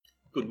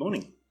Good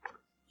morning.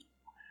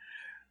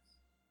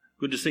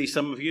 Good to see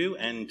some of you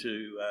and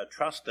to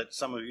trust that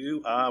some of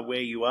you are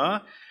where you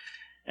are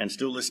and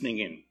still listening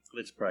in.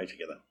 Let's pray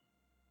together.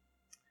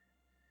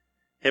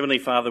 Heavenly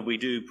Father, we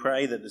do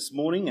pray that this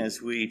morning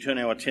as we turn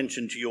our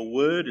attention to your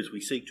word, as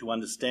we seek to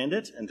understand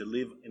it and to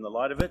live in the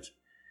light of it,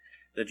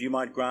 that you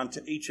might grant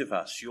to each of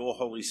us your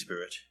Holy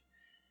Spirit,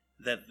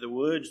 that the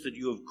words that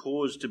you have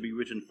caused to be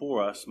written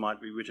for us might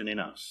be written in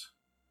us,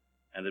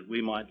 and that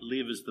we might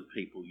live as the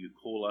people you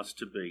call us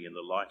to be in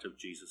the light of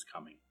Jesus'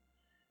 coming.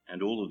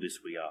 And all of this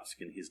we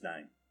ask in his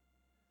name.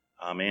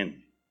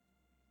 Amen.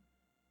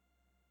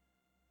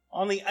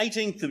 On the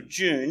 18th of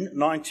June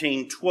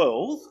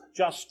 1912,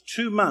 just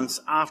 2 months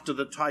after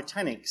the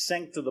Titanic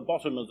sank to the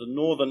bottom of the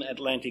northern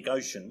Atlantic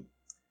Ocean,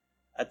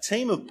 a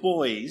team of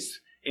boys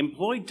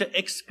employed to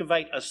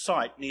excavate a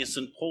site near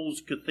St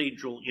Paul's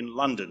Cathedral in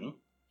London,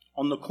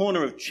 on the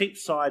corner of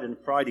Cheapside and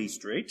Friday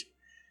Street,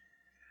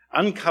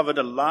 uncovered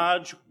a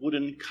large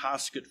wooden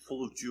casket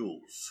full of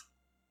jewels.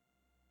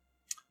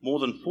 More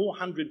than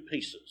 400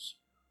 pieces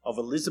of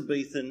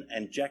Elizabethan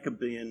and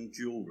Jacobean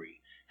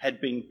jewellery had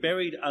been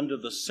buried under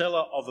the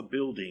cellar of a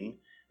building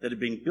that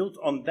had been built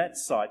on that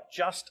site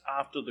just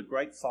after the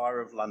Great Fire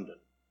of London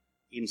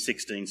in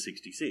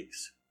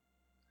 1666.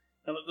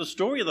 Now, the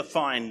story of the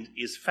find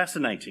is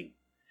fascinating.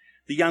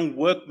 The young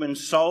workmen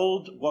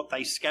sold what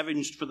they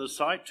scavenged for the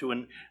site to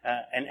an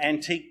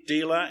antique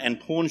dealer and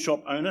pawn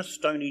shop owner,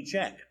 Stony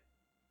Jack.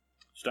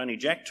 Stony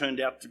Jack turned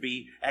out to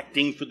be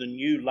acting for the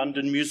new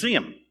London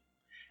Museum,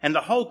 and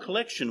the whole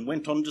collection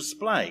went on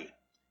display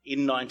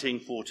in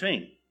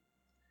 1914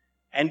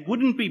 and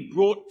wouldn't be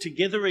brought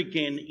together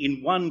again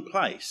in one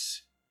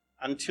place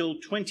until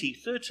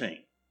 2013,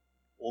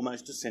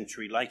 almost a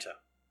century later.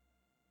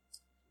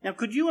 Now,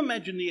 could you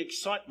imagine the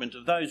excitement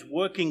of those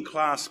working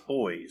class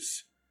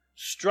boys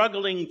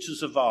struggling to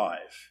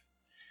survive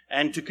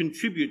and to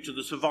contribute to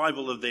the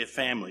survival of their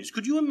families?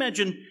 Could you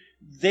imagine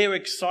their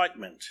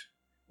excitement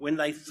when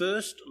they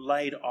first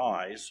laid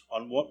eyes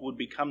on what would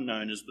become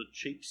known as the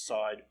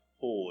Cheapside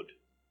Hoard,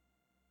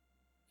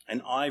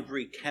 an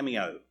ivory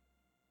cameo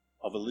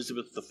of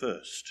Elizabeth I,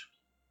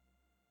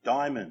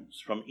 diamonds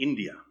from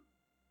India,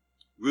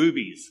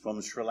 rubies from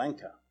Sri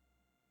Lanka,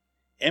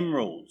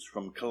 emeralds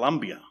from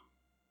Colombia?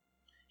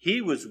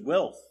 Here was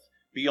wealth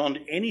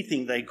beyond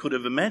anything they could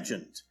have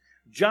imagined.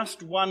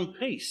 Just one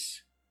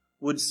piece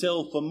would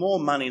sell for more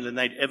money than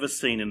they'd ever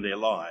seen in their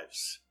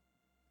lives.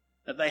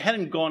 That they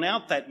hadn't gone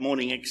out that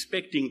morning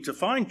expecting to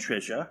find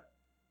treasure,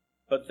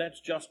 but that's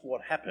just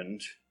what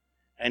happened,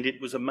 and it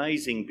was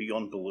amazing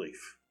beyond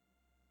belief.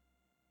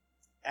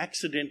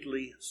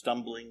 Accidentally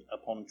stumbling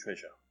upon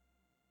treasure.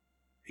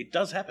 It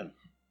does happen.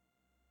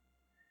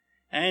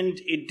 And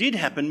it did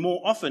happen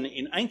more often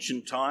in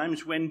ancient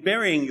times when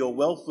burying your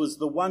wealth was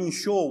the one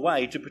sure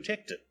way to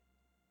protect it.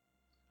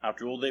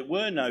 After all, there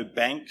were no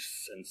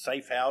banks and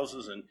safe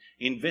houses and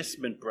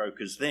investment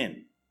brokers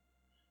then.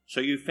 So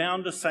you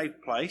found a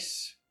safe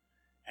place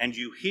and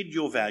you hid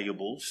your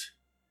valuables,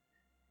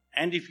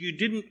 and if you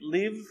didn't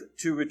live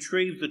to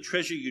retrieve the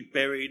treasure you'd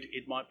buried,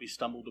 it might be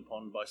stumbled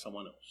upon by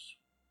someone else.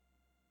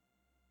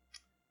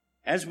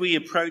 As we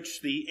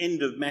approach the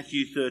end of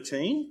Matthew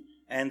 13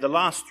 and the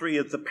last three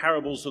of the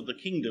parables of the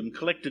kingdom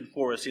collected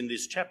for us in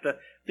this chapter,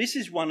 this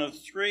is one of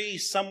three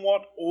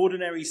somewhat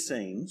ordinary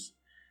scenes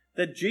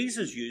that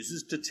Jesus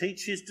uses to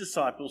teach his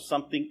disciples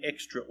something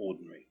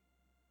extraordinary.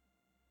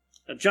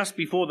 Just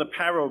before the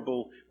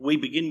parable we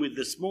begin with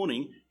this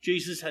morning,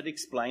 Jesus had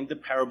explained the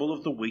parable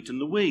of the wheat and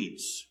the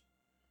weeds.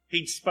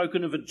 He'd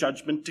spoken of a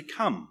judgment to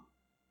come,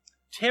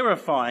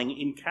 terrifying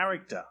in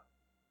character,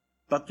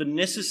 but the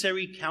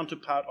necessary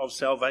counterpart of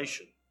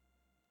salvation.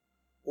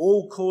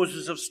 All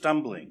causes of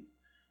stumbling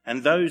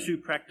and those who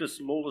practice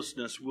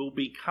lawlessness will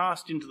be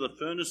cast into the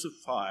furnace of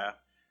fire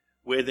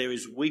where there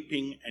is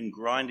weeping and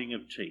grinding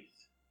of teeth.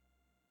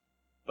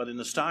 But in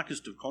the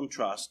starkest of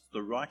contrasts,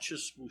 the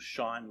righteous will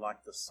shine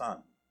like the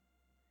sun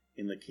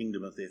in the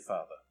kingdom of their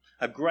Father.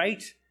 A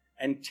great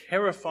and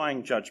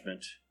terrifying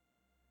judgment,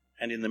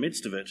 and in the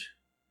midst of it,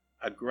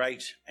 a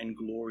great and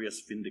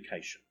glorious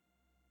vindication.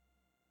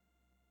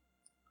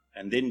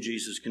 And then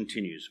Jesus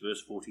continues,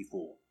 verse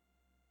 44.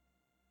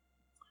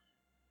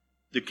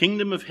 The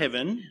kingdom of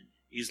heaven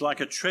is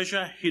like a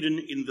treasure hidden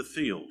in the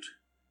field,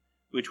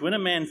 which when a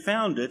man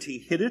found it, he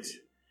hid it,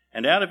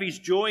 and out of his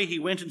joy he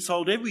went and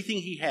sold everything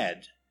he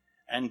had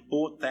and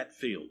bought that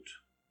field.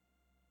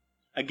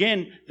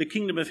 Again, the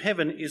kingdom of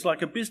heaven is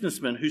like a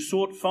businessman who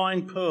sought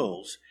fine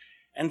pearls,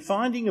 and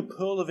finding a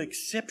pearl of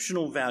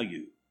exceptional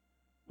value,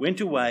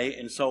 went away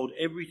and sold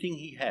everything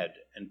he had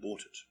and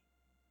bought it.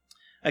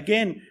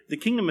 Again, the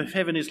kingdom of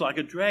heaven is like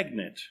a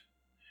dragnet,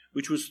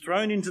 which was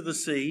thrown into the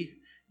sea,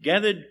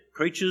 gathered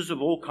creatures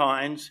of all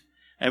kinds,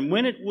 and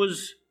when it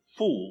was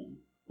full,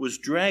 was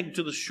dragged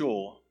to the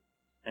shore,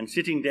 and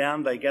sitting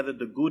down they gathered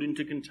the good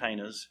into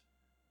containers,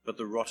 but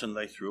the rotten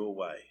they threw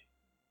away.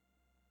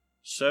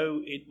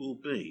 So it will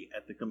be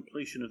at the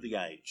completion of the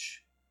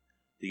age.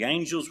 The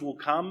angels will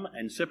come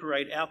and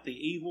separate out the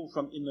evil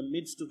from in the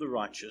midst of the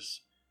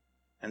righteous,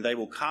 and they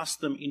will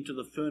cast them into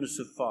the furnace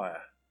of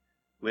fire,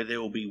 where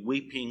there will be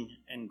weeping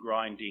and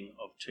grinding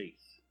of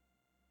teeth.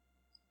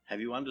 Have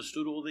you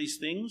understood all these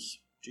things?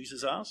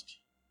 Jesus asked.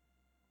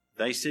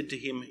 They said to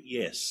him,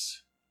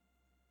 yes.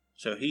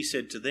 So he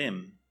said to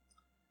them,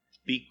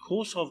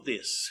 because of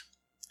this,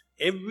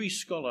 every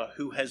scholar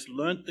who has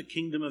learnt the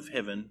kingdom of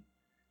heaven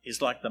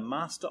is like the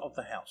master of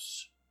the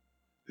house,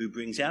 who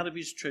brings out of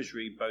his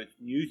treasury both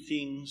new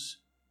things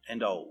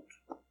and old.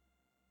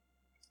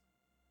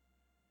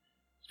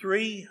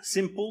 3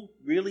 simple,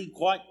 really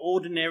quite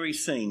ordinary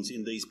scenes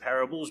in these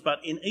parables, but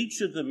in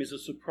each of them is a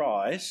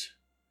surprise,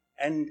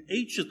 and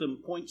each of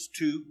them points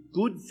to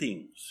good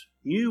things,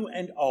 new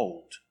and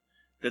old,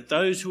 that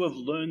those who have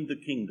learned the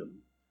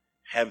kingdom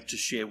have to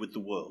share with the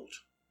world.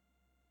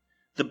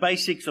 The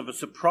basics of a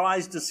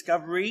surprise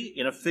discovery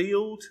in a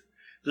field,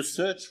 the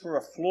search for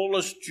a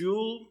flawless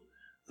jewel,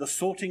 the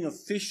sorting of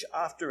fish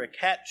after a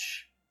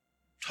catch,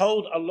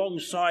 told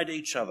alongside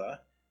each other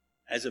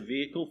as a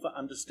vehicle for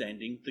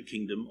understanding the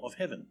kingdom of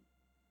heaven.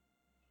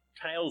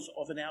 Tales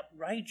of an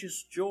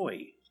outrageous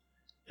joy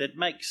that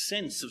makes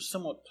sense of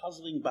somewhat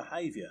puzzling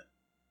behaviour,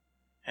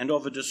 and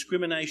of a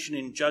discrimination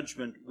in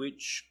judgment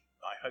which,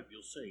 I hope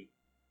you'll see,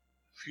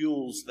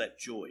 fuels that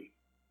joy.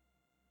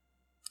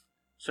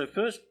 So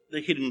first,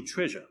 the hidden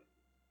treasure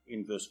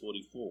in verse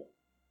 44.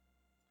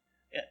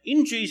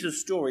 In Jesus'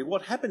 story,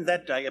 what happened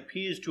that day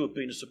appears to have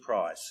been a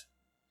surprise.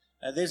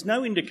 There's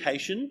no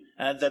indication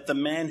that the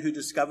man who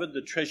discovered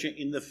the treasure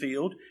in the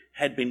field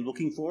had been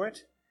looking for it.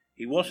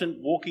 He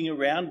wasn't walking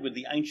around with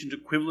the ancient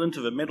equivalent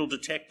of a metal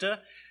detector,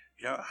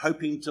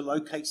 hoping to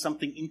locate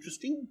something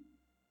interesting.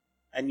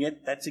 And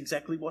yet that's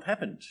exactly what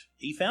happened.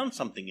 He found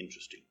something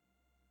interesting.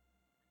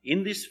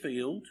 In this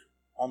field,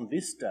 on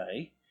this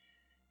day,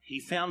 he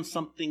found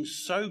something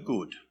so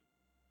good,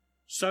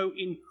 so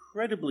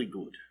incredibly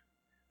good,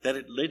 that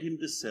it led him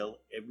to sell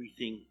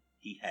everything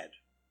he had.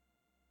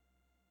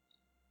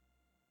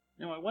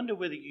 Now, I wonder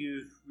whether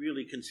you've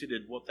really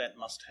considered what that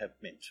must have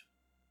meant.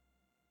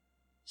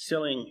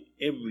 Selling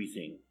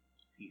everything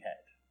he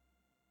had.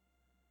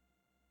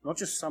 Not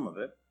just some of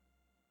it,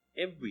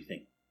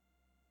 everything.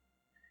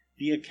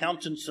 The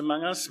accountants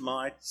among us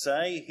might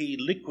say he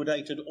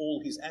liquidated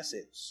all his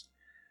assets.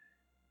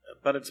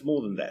 But it's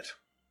more than that.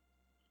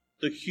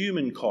 The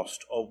human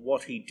cost of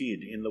what he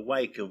did in the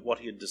wake of what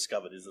he had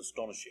discovered is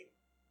astonishing.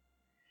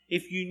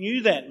 If you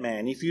knew that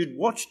man, if you'd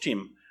watched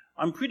him,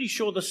 I'm pretty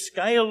sure the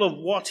scale of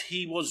what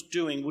he was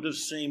doing would have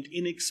seemed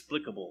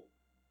inexplicable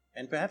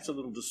and perhaps a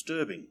little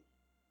disturbing.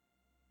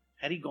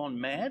 Had he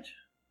gone mad?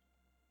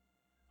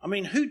 I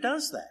mean, who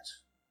does that?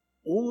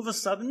 All of a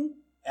sudden,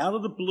 out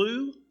of the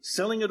blue,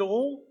 selling it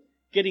all,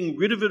 getting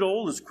rid of it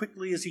all as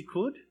quickly as he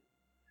could?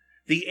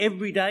 The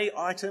everyday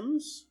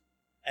items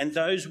and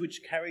those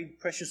which carried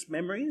precious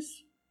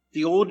memories,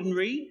 the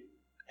ordinary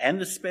and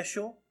the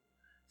special,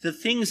 the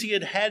things he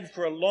had had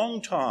for a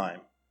long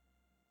time,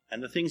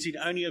 and the things he'd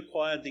only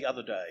acquired the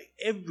other day,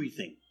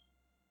 everything.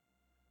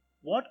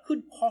 What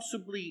could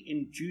possibly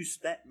induce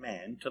that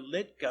man to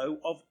let go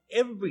of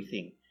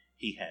everything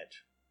he had?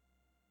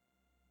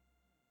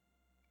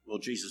 Well,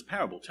 Jesus'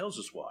 parable tells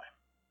us why.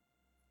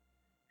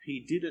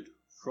 He did it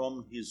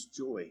from his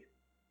joy.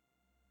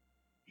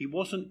 He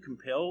wasn't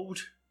compelled.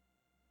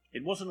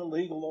 It wasn't a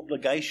legal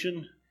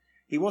obligation.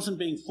 He wasn't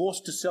being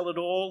forced to sell it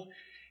all.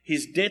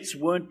 His debts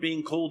weren't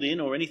being called in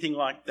or anything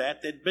like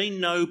that. There'd been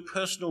no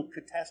personal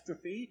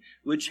catastrophe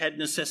which had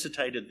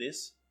necessitated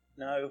this.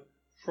 No,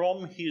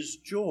 from his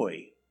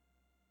joy,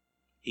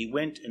 he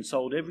went and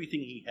sold everything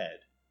he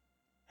had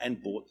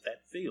and bought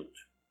that field.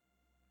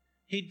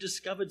 He'd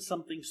discovered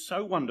something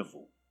so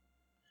wonderful,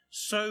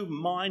 so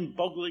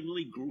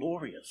mind-bogglingly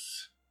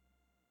glorious,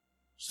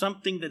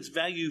 something that's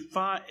value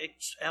far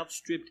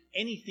outstripped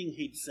anything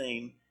he'd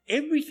seen,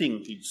 everything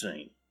he'd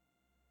seen.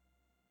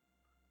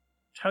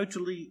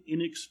 Totally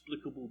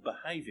inexplicable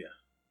behaviour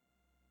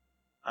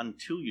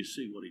until you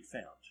see what he'd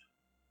found.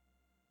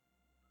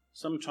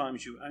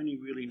 Sometimes you only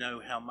really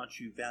know how much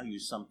you value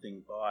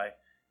something by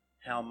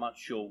how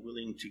much you're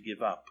willing to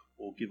give up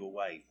or give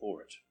away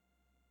for it.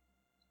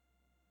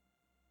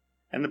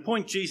 And the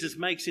point Jesus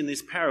makes in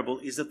this parable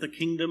is that the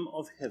kingdom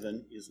of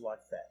heaven is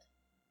like that.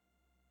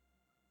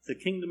 The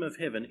kingdom of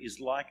heaven is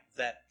like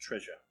that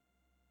treasure.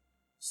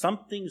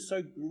 Something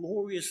so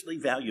gloriously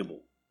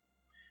valuable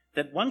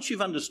that once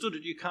you've understood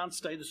it, you can't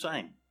stay the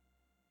same.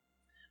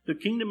 The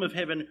kingdom of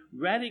heaven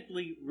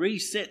radically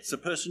resets a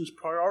person's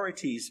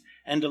priorities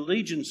and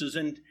allegiances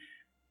and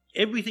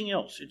everything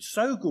else. It's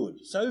so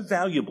good, so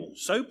valuable,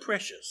 so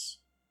precious,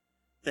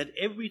 that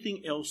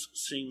everything else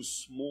seems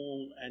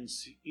small and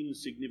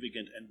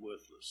insignificant and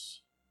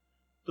worthless.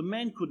 The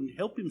man couldn't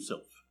help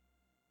himself.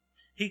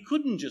 He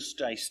couldn't just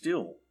stay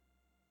still.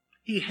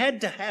 He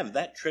had to have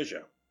that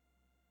treasure.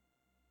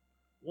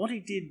 What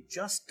he did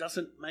just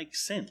doesn't make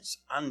sense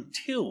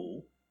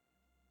until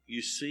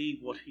you see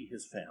what he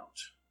has found.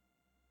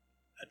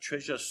 A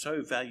treasure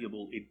so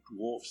valuable it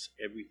dwarfs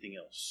everything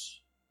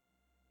else.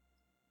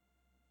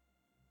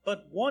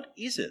 But what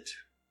is it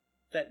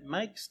that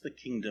makes the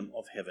kingdom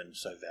of heaven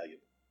so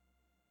valuable?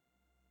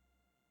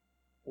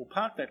 We'll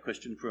park that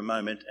question for a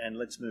moment and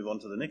let's move on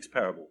to the next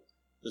parable,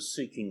 the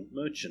seeking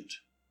merchant,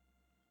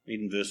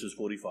 in verses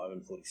 45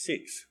 and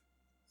 46.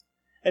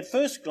 At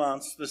first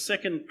glance, the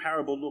second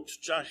parable looks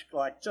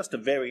just a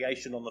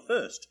variation on the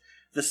first,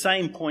 the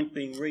same point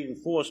being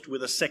reinforced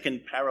with a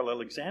second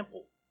parallel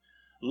example.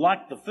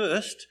 Like the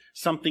first,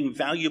 something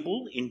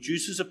valuable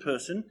induces a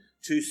person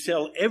to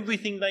sell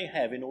everything they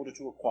have in order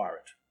to acquire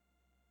it.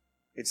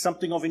 It's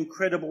something of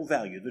incredible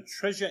value. The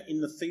treasure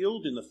in the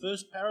field in the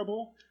first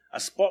parable, a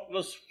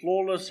spotless,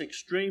 flawless,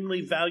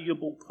 extremely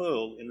valuable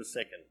pearl in the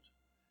second.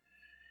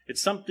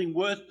 It's something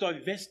worth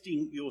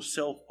divesting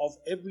yourself of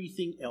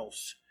everything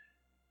else,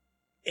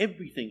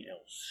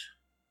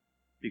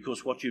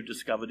 because what you've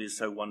discovered is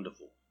so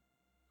wonderful.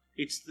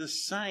 It's the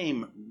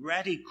same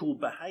radical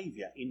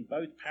behaviour in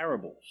both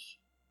parables,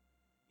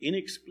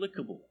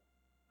 inexplicable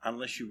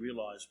unless you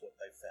realise what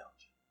they've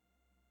found.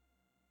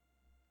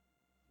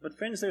 But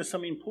friends, there are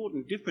some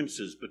important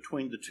differences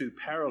between the two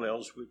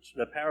parables which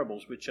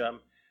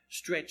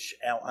stretch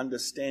our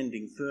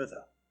understanding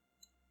further.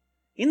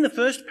 In the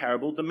first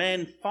parable, the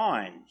man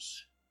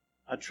finds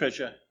a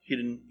treasure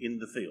hidden in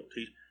the field.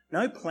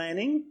 No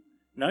planning,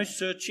 no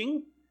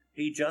searching,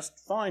 he just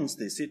finds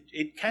this.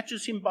 It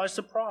catches him by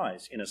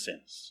surprise, in a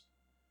sense.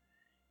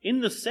 In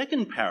the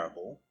second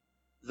parable,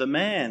 the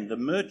man, the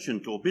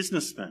merchant or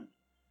businessman,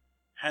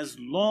 has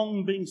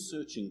long been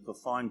searching for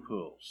fine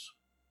pearls.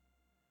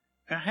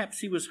 Perhaps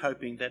he was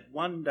hoping that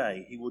one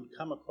day he would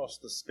come across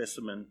the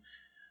specimen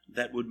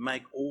that would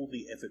make all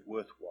the effort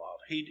worthwhile.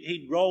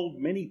 He'd rolled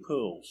many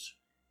pearls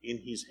in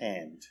his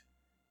hand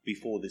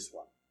before this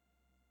one.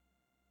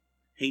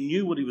 He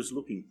knew what he was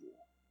looking for.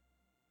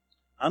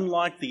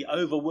 Unlike the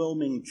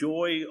overwhelming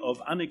joy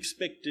of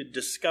unexpected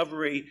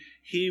discovery,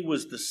 here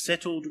was the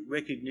settled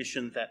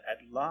recognition that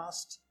at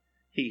last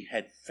he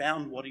had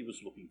found what he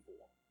was looking for.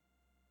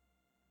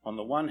 On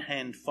the one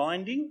hand,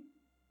 finding,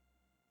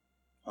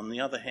 on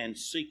the other hand,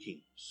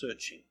 seeking,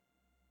 searching.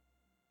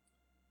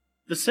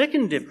 The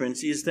second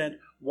difference is that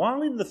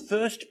while in the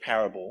first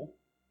parable,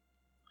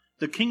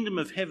 the kingdom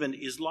of heaven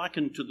is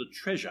likened to the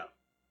treasure,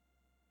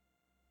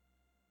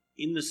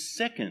 in the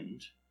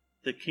second,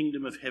 the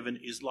kingdom of heaven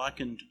is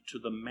likened to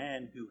the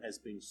man who has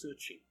been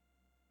searching,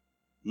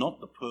 not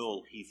the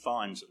pearl he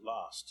finds at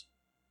last.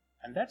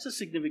 And that's a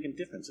significant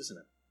difference, isn't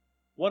it?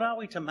 What are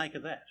we to make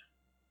of that?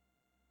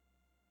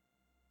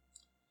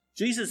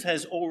 Jesus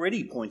has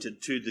already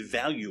pointed to the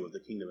value of the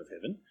kingdom of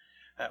heaven.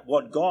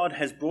 What God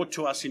has brought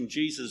to us in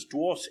Jesus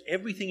dwarfs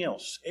everything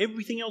else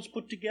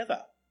put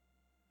together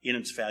in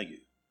its value.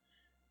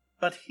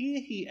 But here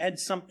he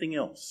adds something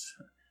else.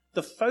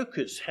 The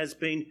focus has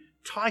been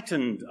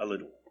tightened a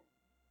little.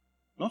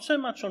 Not so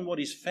much on what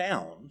is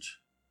found,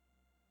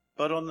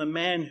 but on the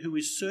man who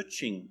is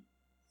searching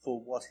for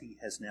what he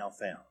has now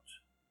found.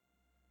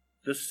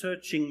 The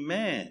searching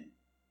man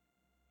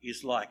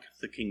is like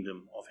the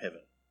kingdom of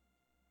heaven.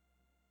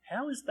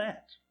 How is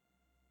that?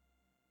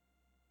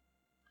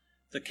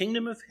 The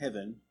kingdom of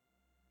heaven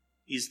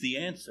is the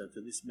answer to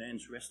this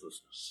man's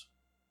restlessness.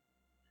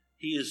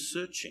 He is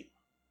searching.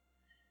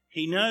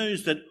 He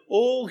knows that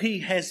all he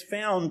has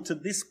found to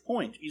this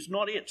point is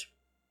not it,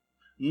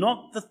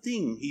 not the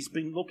thing he's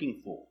been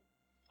looking for.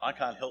 I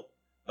can't help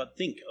but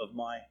think of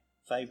my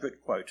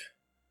favourite quote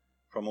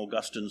from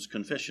Augustine's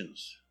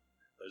Confessions.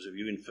 Those of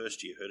you in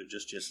first year heard it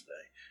just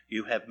yesterday.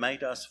 You have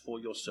made us for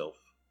yourself,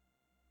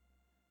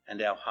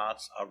 and our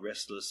hearts are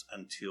restless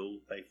until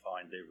they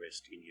find their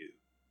rest in you.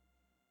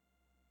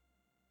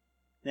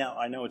 Now,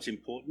 I know it's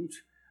important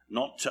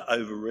not to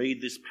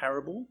overread this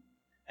parable,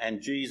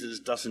 and Jesus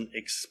doesn't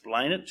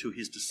explain it to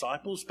his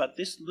disciples, but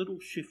this little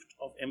shift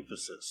of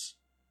emphasis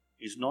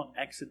is not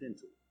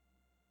accidental,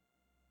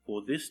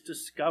 for this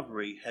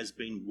discovery has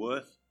been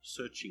worth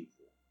searching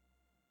for.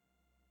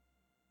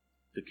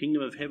 The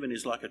kingdom of heaven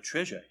is like a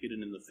treasure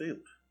hidden in the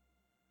field.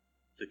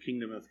 The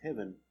kingdom of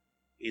heaven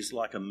is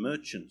like a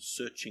merchant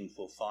searching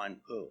for fine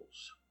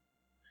pearls.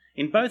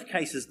 In both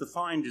cases, the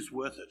find is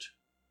worth it.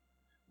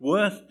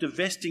 Worth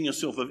divesting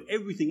yourself of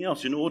everything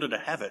else in order to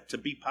have it, to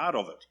be part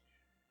of it.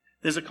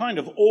 There's a kind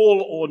of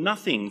all or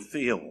nothing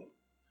feel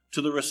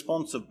to the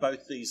response of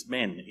both these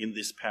men in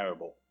this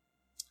parable,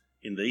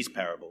 in these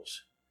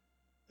parables.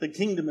 The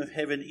kingdom of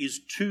heaven is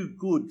too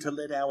good to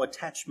let our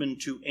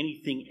attachment to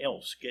anything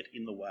else get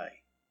in the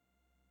way.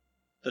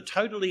 The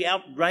totally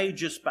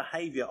outrageous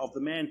behaviour of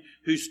the man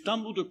who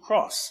stumbled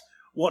across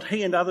what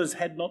he and others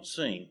had not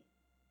seen,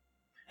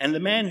 and the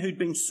man who'd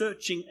been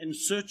searching and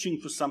searching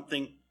for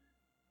something,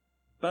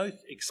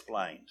 both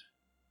explained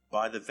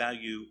by the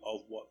value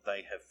of what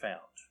they have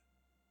found.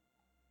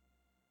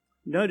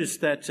 Notice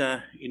that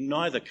in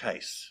neither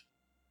case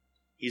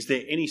is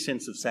there any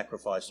sense of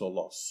sacrifice or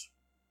loss.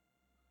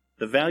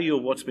 The value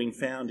of what's been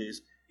found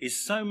is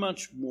so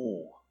much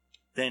more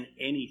than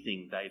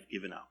anything they've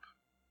given up.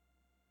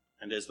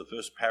 And as the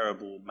first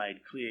parable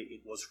made clear,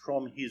 it was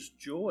from his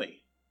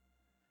joy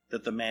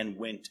that the man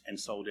went and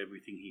sold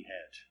everything he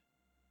had.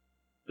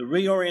 The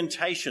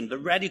reorientation, the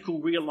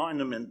radical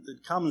realignment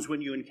that comes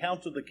when you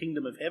encounter the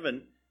kingdom of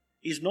heaven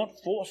is not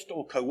forced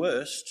or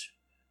coerced,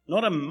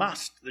 not a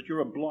must that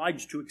you're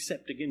obliged to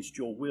accept against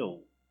your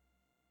will.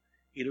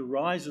 It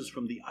arises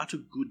from the utter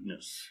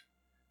goodness,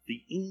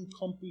 the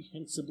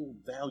incomprehensible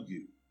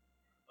value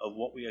of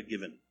what we are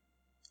given.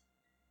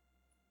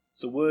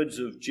 The words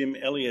of Jim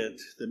Elliot,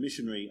 the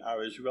missionary,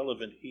 are as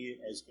relevant here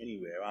as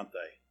anywhere, aren't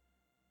they?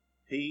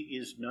 He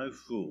is no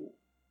fool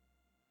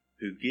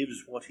who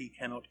gives what he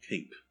cannot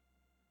keep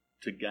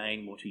to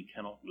gain what he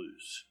cannot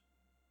lose.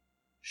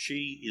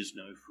 She is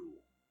no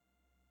fool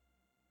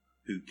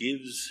who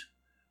gives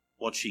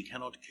what she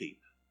cannot keep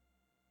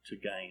to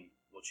gain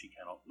what she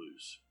cannot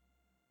lose.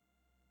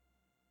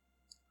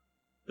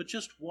 But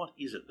just what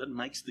is it that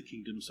makes the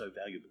kingdom so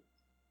valuable?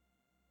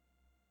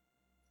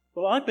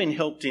 Well, I've been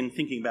helped in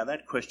thinking about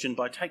that question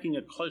by taking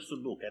a closer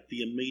look at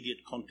the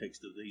immediate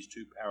context of these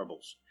two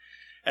parables.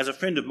 As a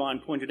friend of mine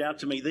pointed out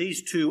to me,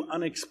 these two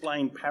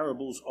unexplained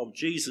parables of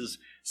Jesus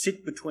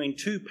sit between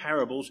two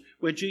parables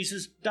where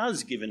Jesus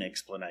does give an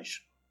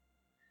explanation.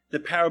 The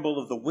parable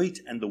of the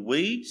wheat and the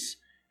weeds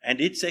and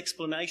its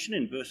explanation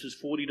in verses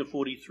 40 to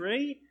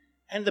 43,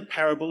 and the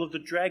parable of the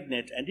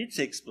dragnet and its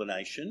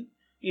explanation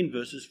in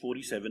verses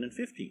 47 and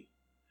 50.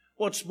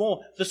 What's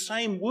more, the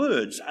same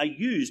words are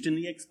used in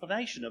the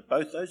explanation of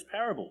both those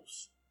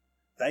parables.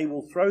 They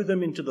will throw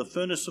them into the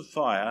furnace of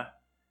fire,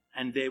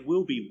 and there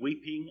will be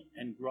weeping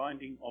and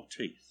grinding of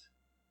teeth.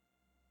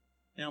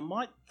 Now,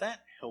 might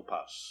that help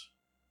us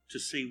to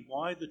see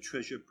why the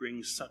treasure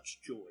brings such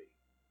joy,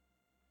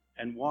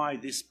 and why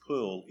this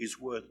pearl is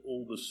worth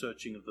all the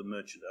searching of the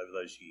merchant over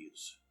those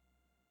years?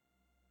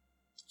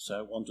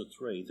 So on to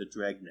 3, the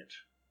dragnet,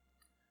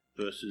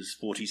 verses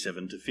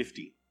 47 to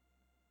 50.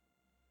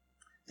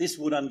 This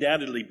would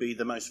undoubtedly be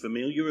the most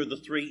familiar of the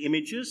 3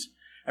 images.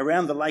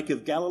 Around the Lake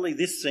of Galilee,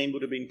 this scene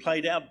would have been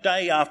played out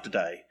day after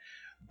day.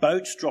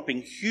 Boats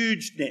dropping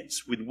huge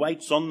nets with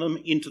weights on them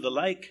into the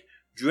lake,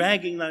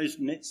 dragging those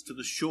nets to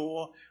the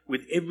shore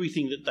with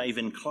everything that they've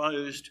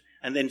enclosed,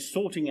 and then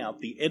sorting out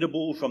the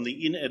edible from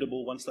the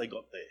inedible once they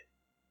got there.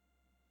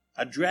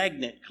 A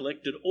dragnet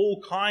collected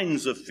all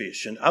kinds of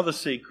fish and other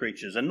sea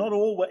creatures, and not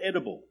all were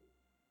edible,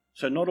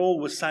 so not all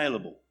were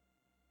saleable.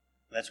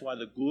 That's why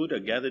the good are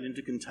gathered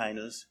into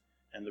containers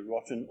and the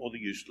rotten or the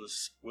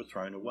useless were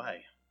thrown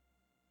away.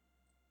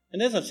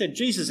 And as I said,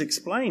 Jesus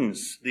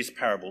explains this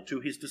parable to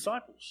his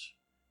disciples.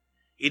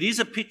 It is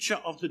a picture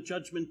of the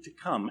judgment to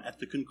come at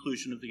the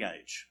conclusion of the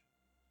age.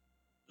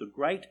 The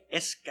great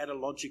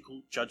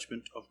eschatological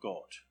judgment of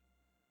God.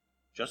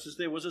 Just as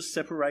there was a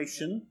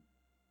separation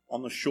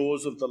on the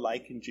shores of the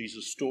lake in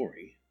Jesus'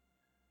 story,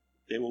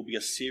 there will be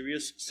a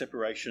serious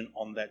separation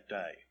on that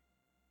day,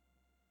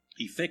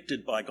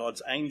 effected by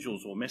God's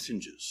angels or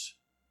messengers,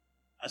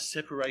 a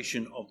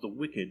separation of the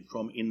wicked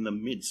from in the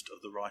midst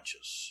of the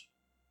righteous.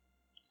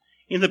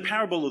 In the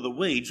parable of the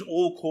weeds,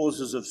 all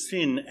causes of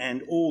sin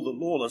and all the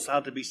lawless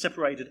are to be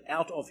separated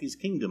out of his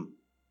kingdom.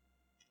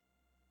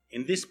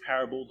 In this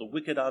parable, the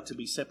wicked are to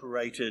be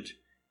separated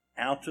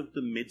out of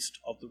the midst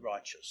of the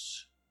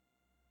righteous.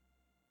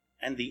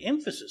 And the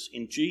emphasis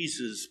in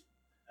Jesus'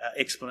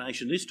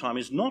 explanation this time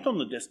is not on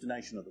the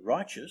destination of the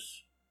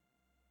righteous.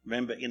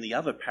 Remember, in the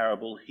other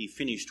parable, he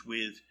finished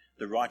with,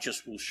 the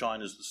righteous will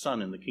shine as the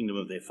sun in the kingdom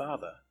of their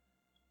Father.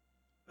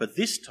 But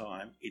this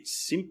time, it's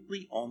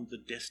simply on the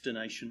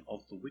destination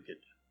of the wicked.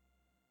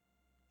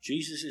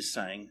 Jesus is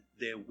saying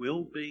there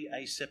will be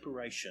a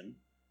separation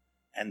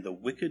and the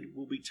wicked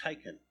will be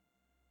taken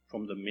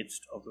from the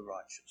midst of the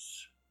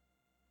righteous.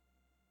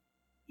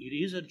 It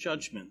is a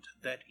judgment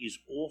that is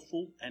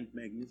awful and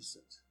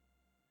magnificent,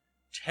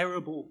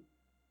 terrible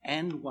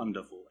and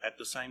wonderful at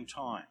the same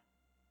time.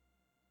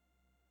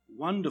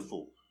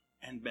 Wonderful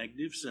and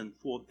magnificent,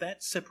 for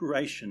that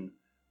separation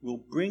will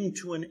bring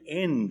to an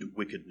end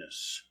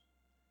wickedness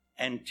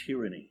and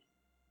tyranny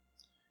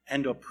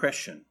and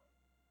oppression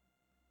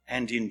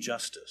and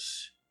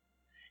injustice.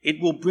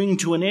 It will bring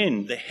to an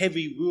end the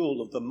heavy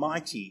rule of the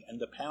mighty and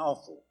the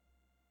powerful.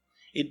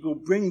 It will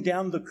bring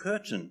down the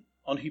curtain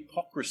on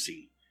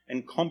hypocrisy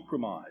and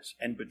compromise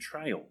and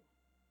betrayal.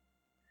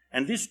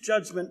 And this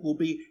judgment will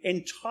be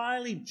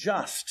entirely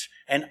just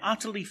and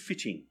utterly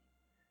fitting,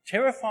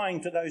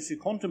 terrifying to those who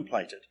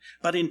contemplate it,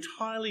 but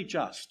entirely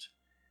just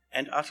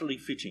and utterly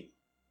fitting.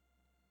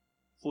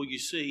 For you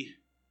see,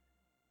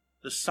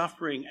 the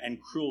suffering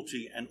and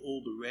cruelty and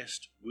all the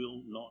rest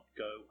will not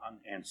go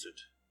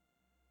unanswered.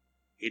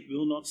 It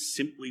will not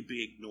simply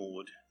be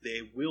ignored.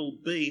 There will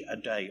be a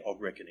day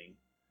of reckoning.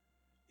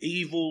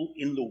 Evil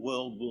in the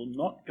world will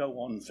not go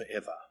on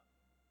forever,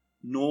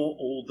 nor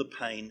all the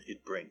pain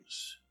it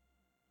brings.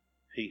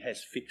 He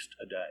has fixed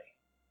a day.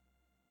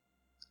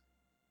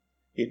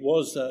 It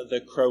was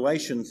the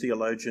Croatian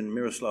theologian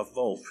Miroslav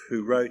Volf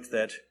who wrote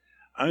that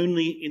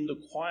only in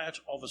the quiet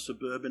of a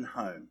suburban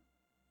home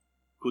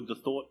could the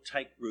thought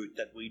take root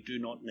that we do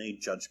not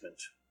need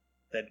judgment,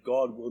 that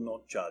God will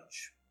not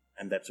judge,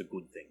 and that's a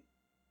good thing.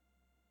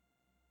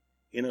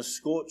 In a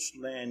scorched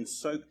land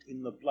soaked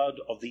in the blood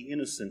of the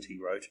innocent, he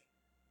wrote,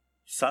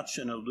 such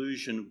an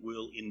illusion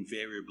will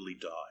invariably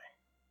die.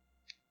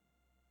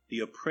 The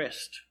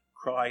oppressed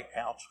cry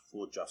out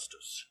for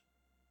justice.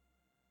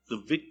 The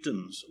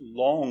victims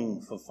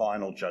long for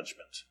final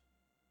judgment.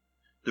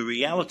 The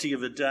reality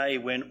of a day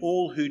when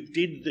all who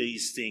did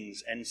these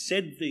things and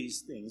said these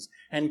things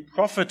and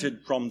profited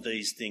from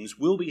these things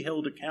will be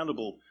held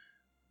accountable.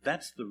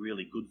 That's the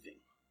really good thing.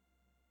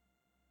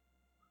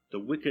 The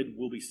wicked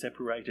will be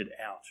separated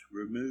out,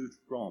 removed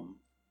from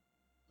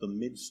the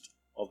midst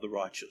of the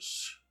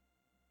righteous.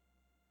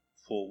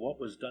 For what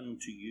was done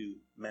to you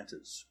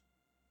matters.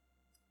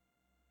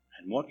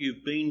 And what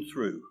you've been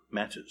through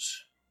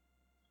matters.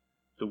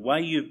 The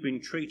way you've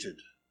been treated,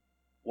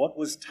 what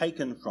was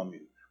taken from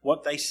you,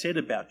 what they said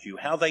about you,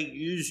 how they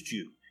used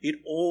you, it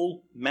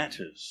all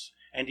matters.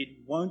 And it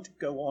won't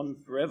go on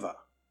forever.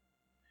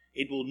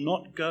 It will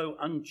not go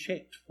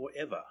unchecked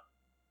forever.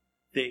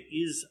 There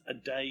is a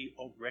day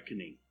of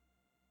reckoning.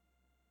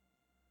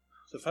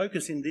 The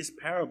focus in this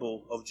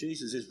parable of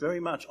Jesus is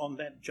very much on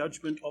that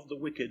judgment of the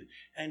wicked,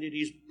 and it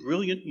is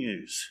brilliant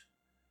news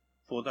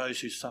for those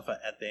who suffer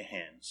at their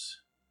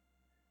hands.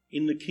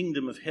 In the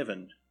kingdom of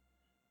heaven,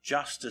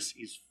 justice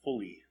is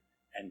fully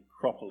and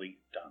properly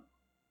done.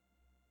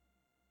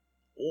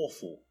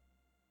 Awful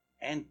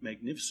and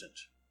magnificent,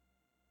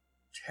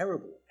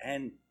 terrible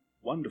and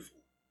wonderful.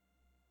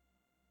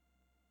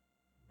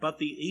 But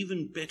the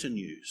even better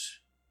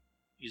news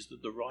is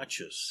that the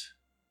righteous,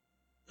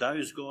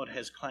 those God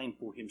has claimed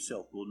for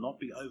himself, will not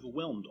be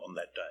overwhelmed on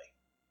that day.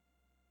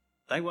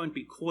 They won't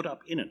be caught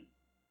up in it.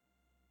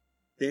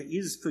 There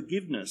is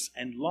forgiveness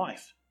and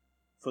life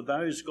for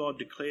those God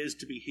declares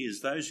to be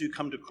his, those who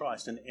come to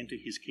Christ and enter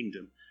his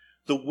kingdom.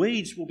 The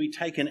weeds will be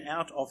taken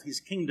out of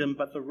his kingdom,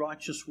 but the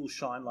righteous will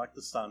shine like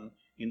the sun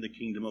in the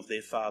kingdom of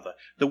their Father.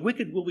 The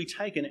wicked will be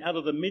taken out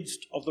of the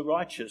midst of the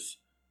righteous,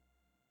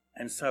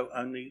 and so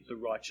only the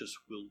righteous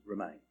will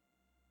remain.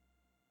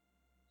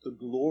 The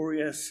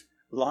glorious,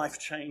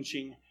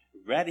 life-changing,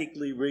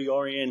 radically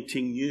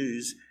reorienting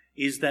news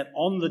is that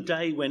on the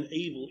day when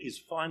evil is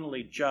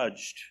finally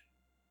judged,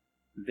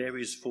 there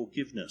is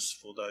forgiveness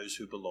for those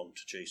who belong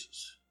to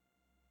Jesus.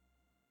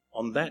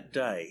 On that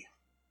day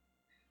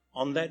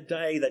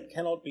that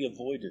cannot be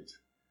avoided,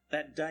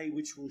 that day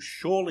which will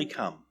surely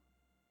come,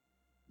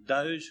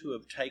 those who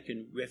have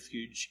taken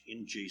refuge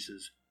in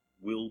Jesus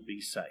will be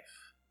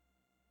safe.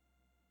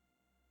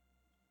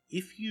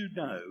 If you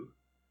know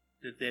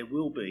that there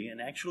will be, and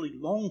actually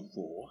long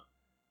for,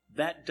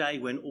 that day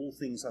when all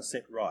things are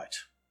set right,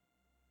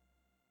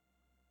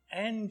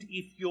 and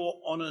if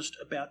you're honest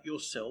about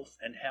yourself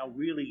and how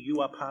really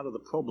you are part of the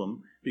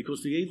problem,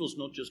 because the evil's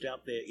not just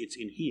out there, it's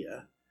in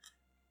here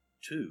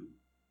too,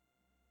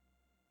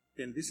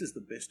 then this is the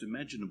best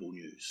imaginable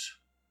news.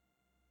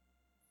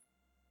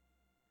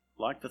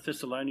 Like the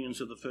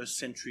Thessalonians of the first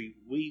century,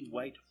 we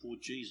wait for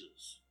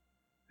Jesus,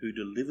 who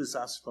delivers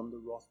us from the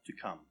wrath to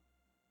come.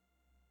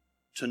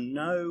 To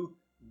know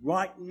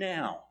right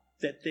now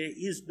that there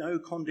is no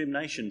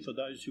condemnation for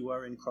those who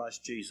are in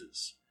Christ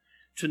Jesus.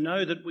 To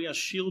know that we are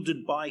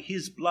shielded by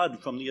his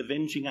blood from the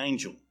avenging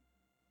angel.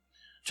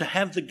 To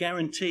have the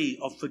guarantee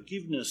of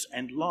forgiveness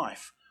and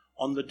life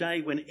on the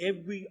day when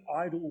every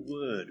idle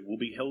word will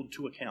be held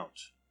to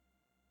account.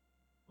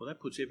 Well, that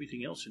puts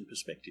everything else in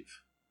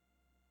perspective.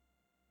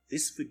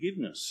 This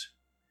forgiveness,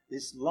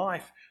 this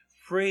life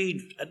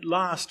freed at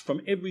last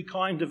from every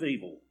kind of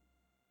evil,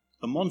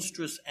 the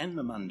monstrous and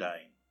the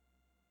mundane,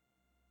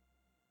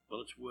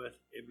 well, it's worth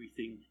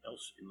everything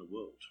else in the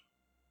world.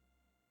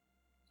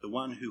 The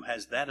one who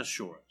has that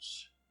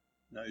assurance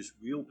knows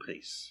real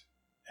peace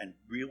and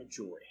real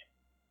joy.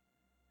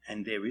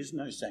 And there is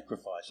no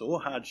sacrifice or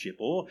hardship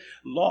or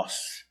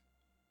loss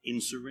in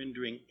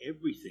surrendering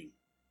everything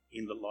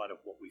in the light of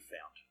what we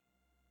found.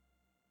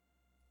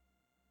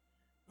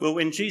 Well,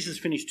 when Jesus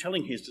finished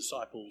telling his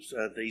disciples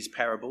these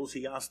parables,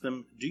 he asked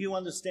them, "Do you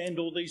understand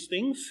all these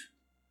things?"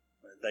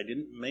 They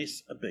didn't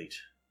miss a beat.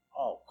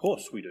 "Oh, of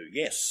course we do,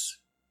 yes."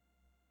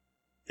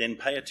 Then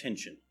pay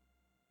attention.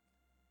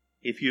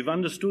 If you've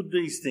understood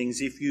these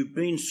things, if you've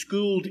been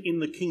schooled in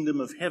the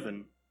kingdom of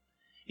heaven,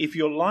 if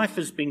your life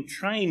has been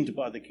trained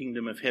by the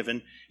kingdom of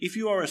heaven, if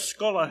you are a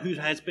scholar who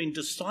has been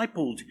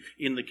discipled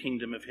in the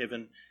kingdom of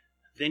heaven,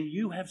 then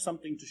you have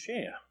something to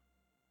share.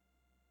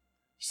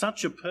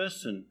 Such a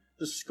person,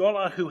 the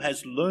scholar who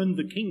has learned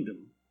the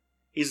kingdom,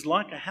 is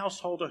like a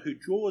householder who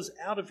draws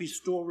out of his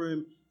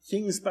storeroom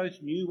things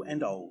both new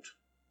and old.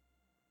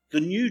 The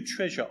new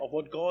treasure of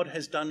what God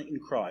has done in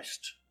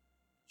Christ,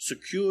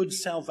 secured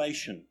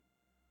salvation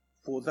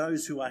for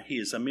those who are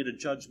his amid a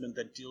judgment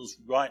that deals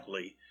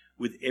rightly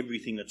with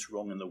everything that's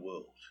wrong in the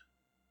world.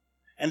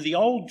 And the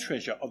old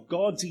treasure of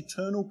God's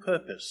eternal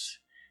purpose,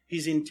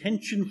 his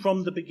intention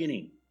from the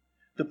beginning,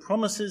 the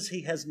promises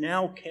he has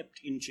now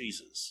kept in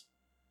Jesus,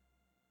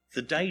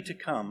 the day to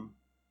come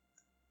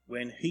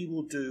when he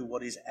will do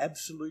what is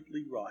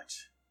absolutely right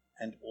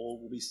and all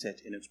will be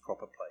set in its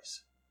proper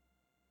place.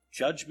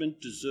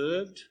 Judgment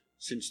deserved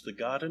since the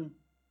garden,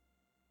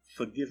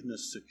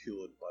 forgiveness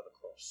secured by the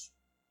cross.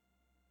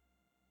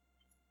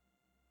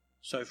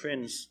 So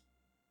friends,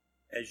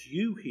 as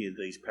you hear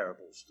these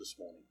parables this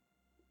morning,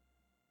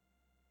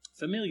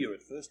 familiar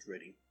at first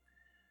reading,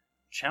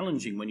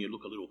 challenging when you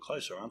look a little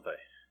closer, aren't they?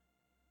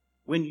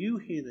 When you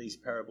hear these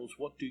parables,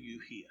 what do you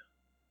hear?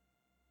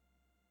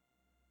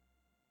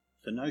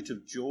 The note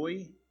of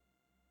joy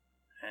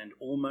and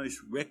almost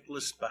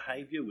reckless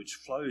behaviour which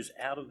flows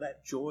out of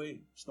that joy.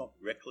 It's not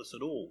reckless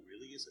at all,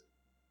 really, is it?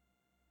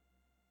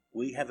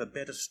 We have a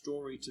better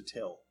story to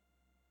tell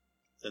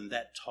than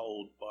that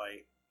told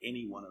by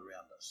anyone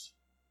around us.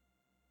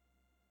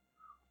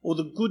 Or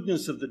the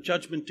goodness of the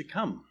judgment to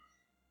come.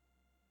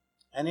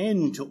 An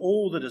end to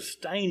all that has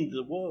stained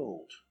the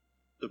world.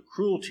 The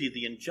cruelty,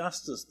 the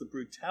injustice, the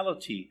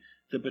brutality,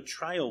 the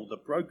betrayal, the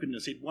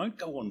brokenness. It won't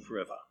go on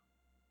forever.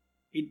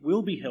 It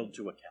will be held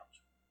to account.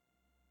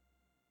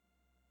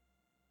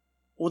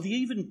 Or the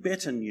even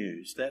better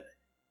news than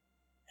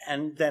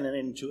an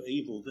end to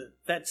evil,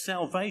 that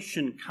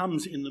salvation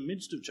comes in the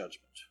midst of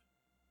judgment,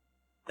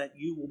 that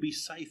you will be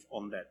safe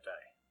on that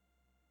day.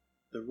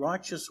 The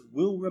righteous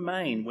will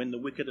remain when the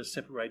wicked are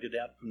separated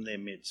out from their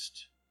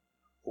midst.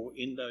 For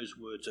in those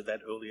words of that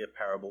earlier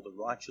parable, the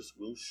righteous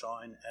will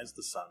shine as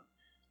the sun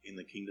in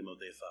the kingdom of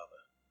their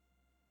Father.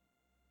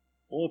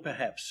 Or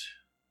perhaps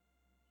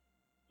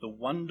the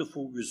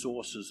wonderful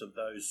resources of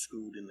those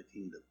schooled in the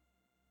kingdom.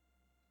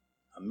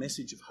 A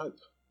message of hope,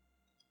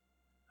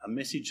 a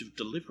message of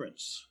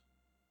deliverance,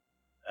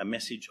 a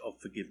message of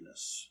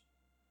forgiveness.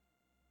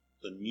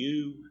 The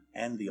new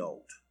and the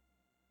old.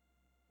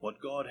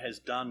 What God has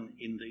done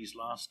in these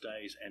last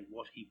days and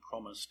what he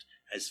promised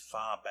as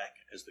far back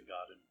as the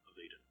Garden of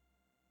Eden.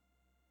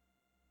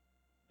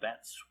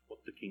 That's what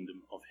the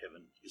kingdom of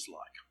heaven is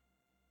like.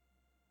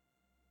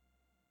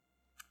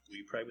 Will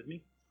you pray with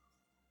me?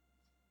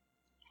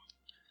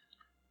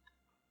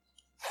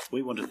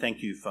 We want to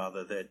thank you,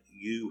 Father, that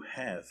you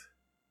have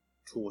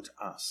taught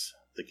us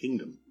the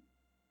kingdom.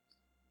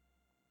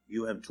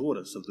 You have taught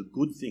us of the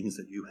good things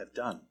that you have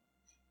done,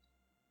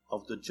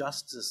 of the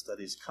justice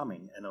that is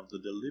coming, and of the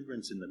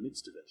deliverance in the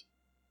midst of it.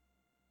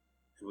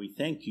 And we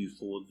thank you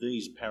for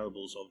these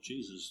parables of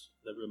Jesus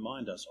that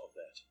remind us of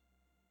that.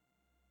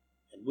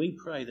 And we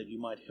pray that you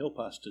might help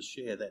us to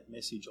share that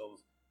message of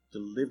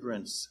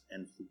deliverance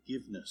and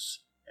forgiveness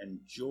and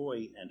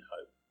joy and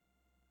hope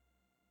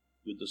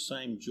with the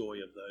same joy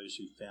of those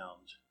who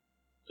found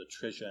the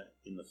treasure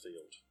in the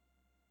field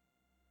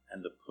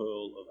and the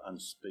pearl of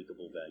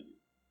unspeakable value.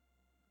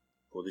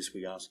 For this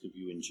we ask of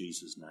you in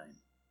Jesus' name.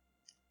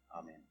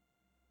 Amen.